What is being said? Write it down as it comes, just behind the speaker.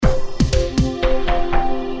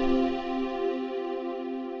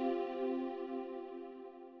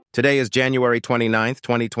Today is January 29th,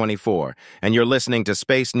 2024, and you're listening to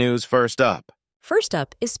Space News First Up. First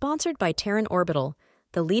Up is sponsored by Terran Orbital,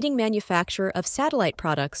 the leading manufacturer of satellite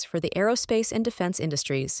products for the aerospace and defense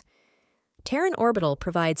industries. Terran Orbital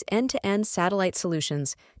provides end-to-end satellite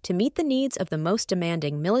solutions to meet the needs of the most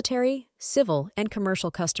demanding military, civil, and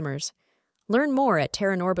commercial customers. Learn more at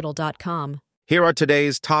terranorbital.com. Here are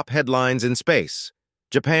today's top headlines in space.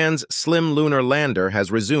 Japan's Slim lunar lander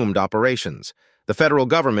has resumed operations. The federal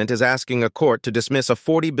government is asking a court to dismiss a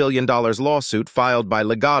 $40 billion lawsuit filed by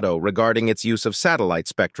Legato regarding its use of satellite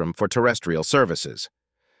spectrum for terrestrial services.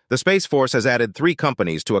 The Space Force has added 3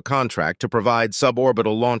 companies to a contract to provide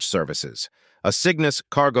suborbital launch services. A Cygnus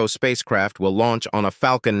cargo spacecraft will launch on a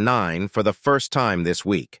Falcon 9 for the first time this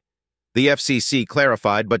week. The FCC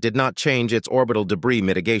clarified but did not change its orbital debris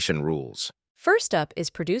mitigation rules. First Up is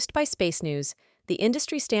produced by SpaceNews, the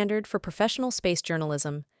industry standard for professional space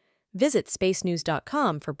journalism. Visit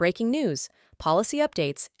SpaceNews.com for breaking news, policy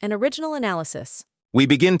updates, and original analysis. We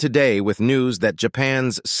begin today with news that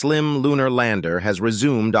Japan's Slim lunar lander has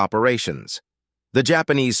resumed operations. The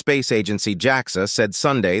Japanese space agency JAXA said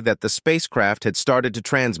Sunday that the spacecraft had started to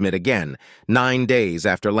transmit again, 9 days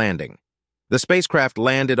after landing. The spacecraft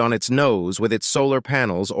landed on its nose with its solar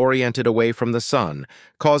panels oriented away from the sun,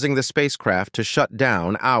 causing the spacecraft to shut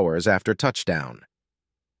down hours after touchdown.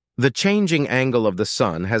 The changing angle of the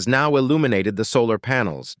sun has now illuminated the solar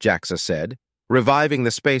panels, JAXA said, reviving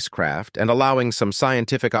the spacecraft and allowing some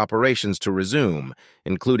scientific operations to resume,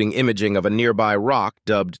 including imaging of a nearby rock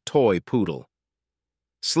dubbed Toy Poodle.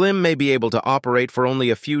 Slim may be able to operate for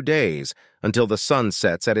only a few days until the sun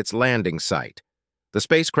sets at its landing site. The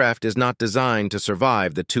spacecraft is not designed to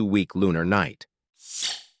survive the 2-week lunar night.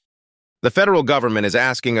 The federal government is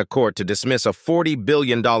asking a court to dismiss a $40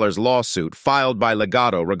 billion lawsuit filed by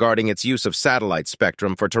Legato regarding its use of satellite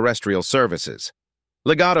spectrum for terrestrial services.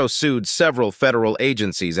 Legato sued several federal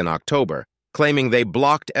agencies in October, claiming they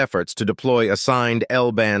blocked efforts to deploy assigned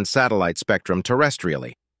L-band satellite spectrum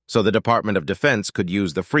terrestrially, so the Department of Defense could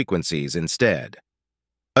use the frequencies instead.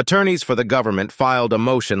 Attorneys for the government filed a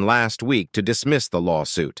motion last week to dismiss the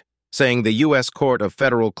lawsuit, saying the U.S. Court of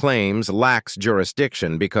Federal Claims lacks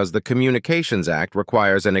jurisdiction because the Communications Act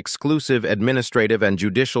requires an exclusive administrative and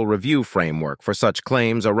judicial review framework for such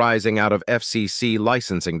claims arising out of FCC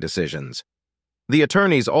licensing decisions. The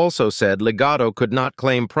attorneys also said Legato could not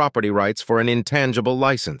claim property rights for an intangible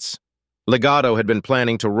license. Legato had been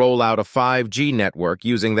planning to roll out a 5G network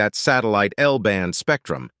using that satellite L-band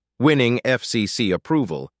spectrum, winning FCC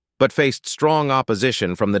approval, but faced strong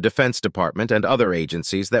opposition from the Defense Department and other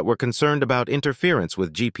agencies that were concerned about interference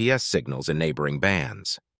with GPS signals in neighboring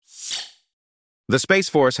bands. The Space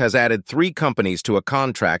Force has added 3 companies to a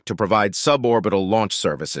contract to provide suborbital launch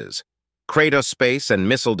services. Kratos Space and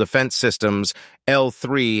Missile Defense Systems,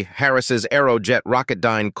 L3, Harris's Aerojet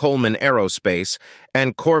Rocketdyne Coleman Aerospace,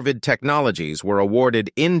 and Corvid Technologies were awarded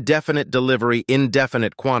Indefinite Delivery,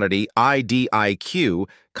 Indefinite Quantity (IDIQ)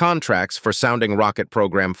 contracts for Sounding Rocket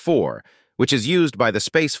Program 4, which is used by the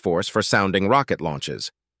Space Force for sounding rocket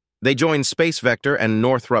launches. They joined Space Vector and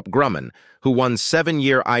Northrop Grumman, who won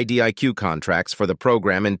 7-year IDIQ contracts for the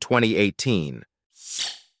program in 2018.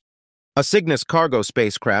 A Cygnus cargo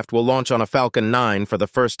spacecraft will launch on a Falcon 9 for the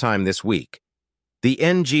first time this week. The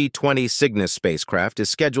NG-20 Cygnus spacecraft is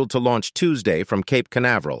scheduled to launch Tuesday from Cape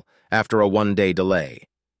Canaveral after a 1-day delay.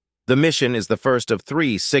 The mission is the first of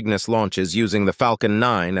 3 Cygnus launches using the Falcon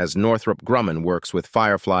 9 as Northrop Grumman works with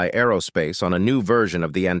Firefly Aerospace on a new version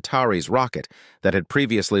of the Antares rocket that had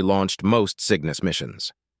previously launched most Cygnus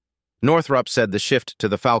missions. Northrop said the shift to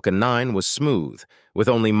the Falcon 9 was smooth, with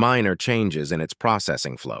only minor changes in its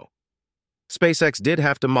processing flow. SpaceX did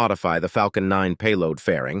have to modify the Falcon 9 payload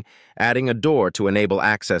fairing, adding a door to enable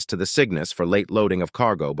access to the Cygnus for late loading of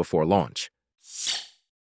cargo before launch.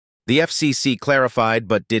 The FCC clarified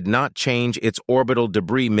but did not change its orbital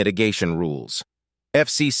debris mitigation rules.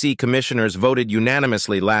 FCC commissioners voted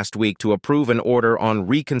unanimously last week to approve an order on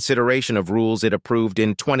reconsideration of rules it approved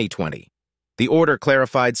in 2020. The order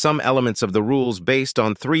clarified some elements of the rules based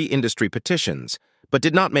on 3 industry petitions, but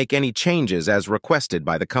did not make any changes as requested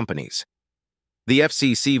by the companies. The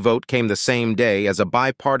FCC vote came the same day as a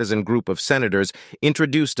bipartisan group of senators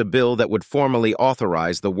introduced a bill that would formally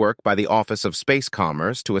authorize the work by the Office of Space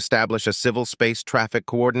Commerce to establish a civil space traffic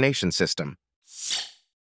coordination system.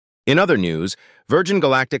 In other news, Virgin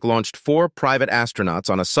Galactic launched 4 private astronauts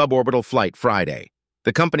on a suborbital flight Friday.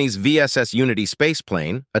 The company's VSS Unity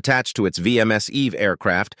spaceplane, attached to its VMS Eve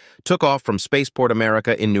aircraft, took off from Spaceport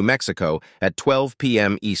America in New Mexico at 12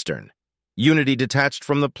 p.m. Eastern. Unity detached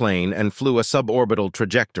from the plane and flew a suborbital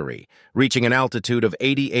trajectory, reaching an altitude of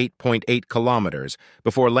 88.8 kilometers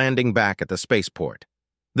before landing back at the spaceport.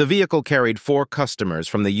 The vehicle carried 4 customers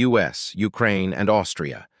from the US, Ukraine, and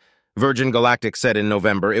Austria. Virgin Galactic said in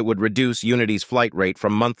November it would reduce Unity's flight rate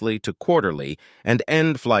from monthly to quarterly and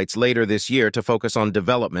end flights later this year to focus on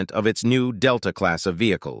development of its new Delta class of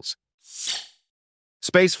vehicles.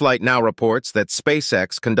 Spaceflight now reports that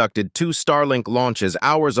SpaceX conducted 2 Starlink launches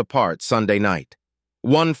hours apart Sunday night.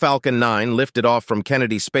 One Falcon 9 lifted off from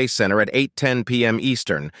Kennedy Space Center at 8:10 p.m.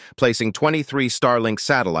 Eastern, placing 23 Starlink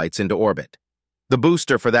satellites into orbit. The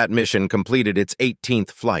booster for that mission completed its 18th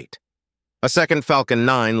flight. A second Falcon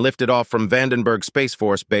 9 lifted off from Vandenberg Space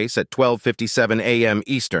Force Base at 12:57 a.m.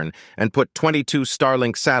 Eastern and put 22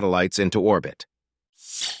 Starlink satellites into orbit.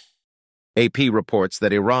 AP reports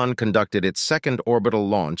that Iran conducted its second orbital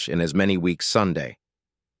launch in as many weeks Sunday.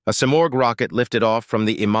 A Simorgh rocket lifted off from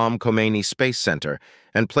the Imam Khomeini Space Center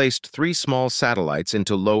and placed 3 small satellites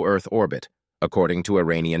into low Earth orbit, according to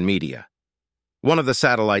Iranian media. One of the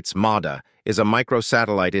satellites, Mada, is a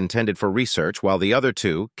microsatellite intended for research, while the other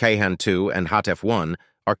 2, Kayhan-2 and Hatef-1,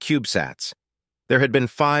 are CubeSats. There had been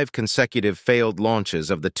 5 consecutive failed launches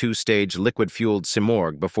of the 2-stage liquid-fueled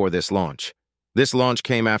Simorgh before this launch. This launch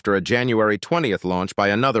came after a January 20th launch by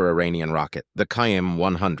another Iranian rocket, the Qaem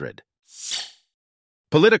 100.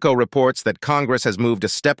 Politico reports that Congress has moved a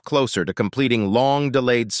step closer to completing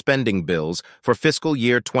long-delayed spending bills for fiscal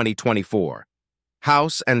year 2024.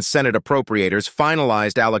 House and Senate appropriators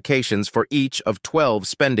finalized allocations for each of 12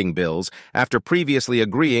 spending bills after previously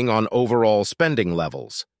agreeing on overall spending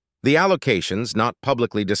levels. The allocations, not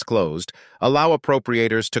publicly disclosed, allow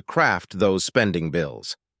appropriators to craft those spending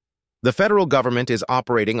bills. The federal government is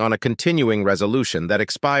operating on a continuing resolution that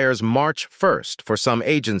expires March 1st for some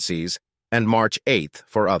agencies and March 8th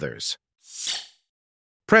for others.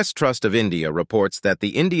 Press Trust of India reports that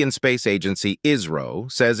the Indian space agency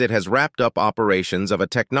ISRO says it has wrapped up operations of a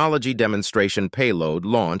technology demonstration payload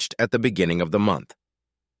launched at the beginning of the month.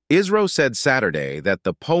 ISRO said Saturday that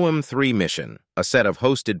the POEM-3 mission, a set of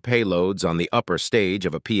hosted payloads on the upper stage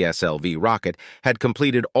of a PSLV rocket, had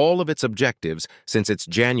completed all of its objectives since its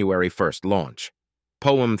January 1st launch.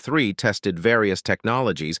 POEM-3 tested various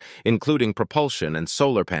technologies, including propulsion and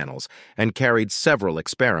solar panels, and carried several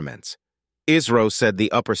experiments. ISRO said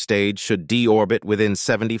the upper stage should deorbit within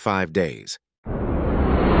 75 days.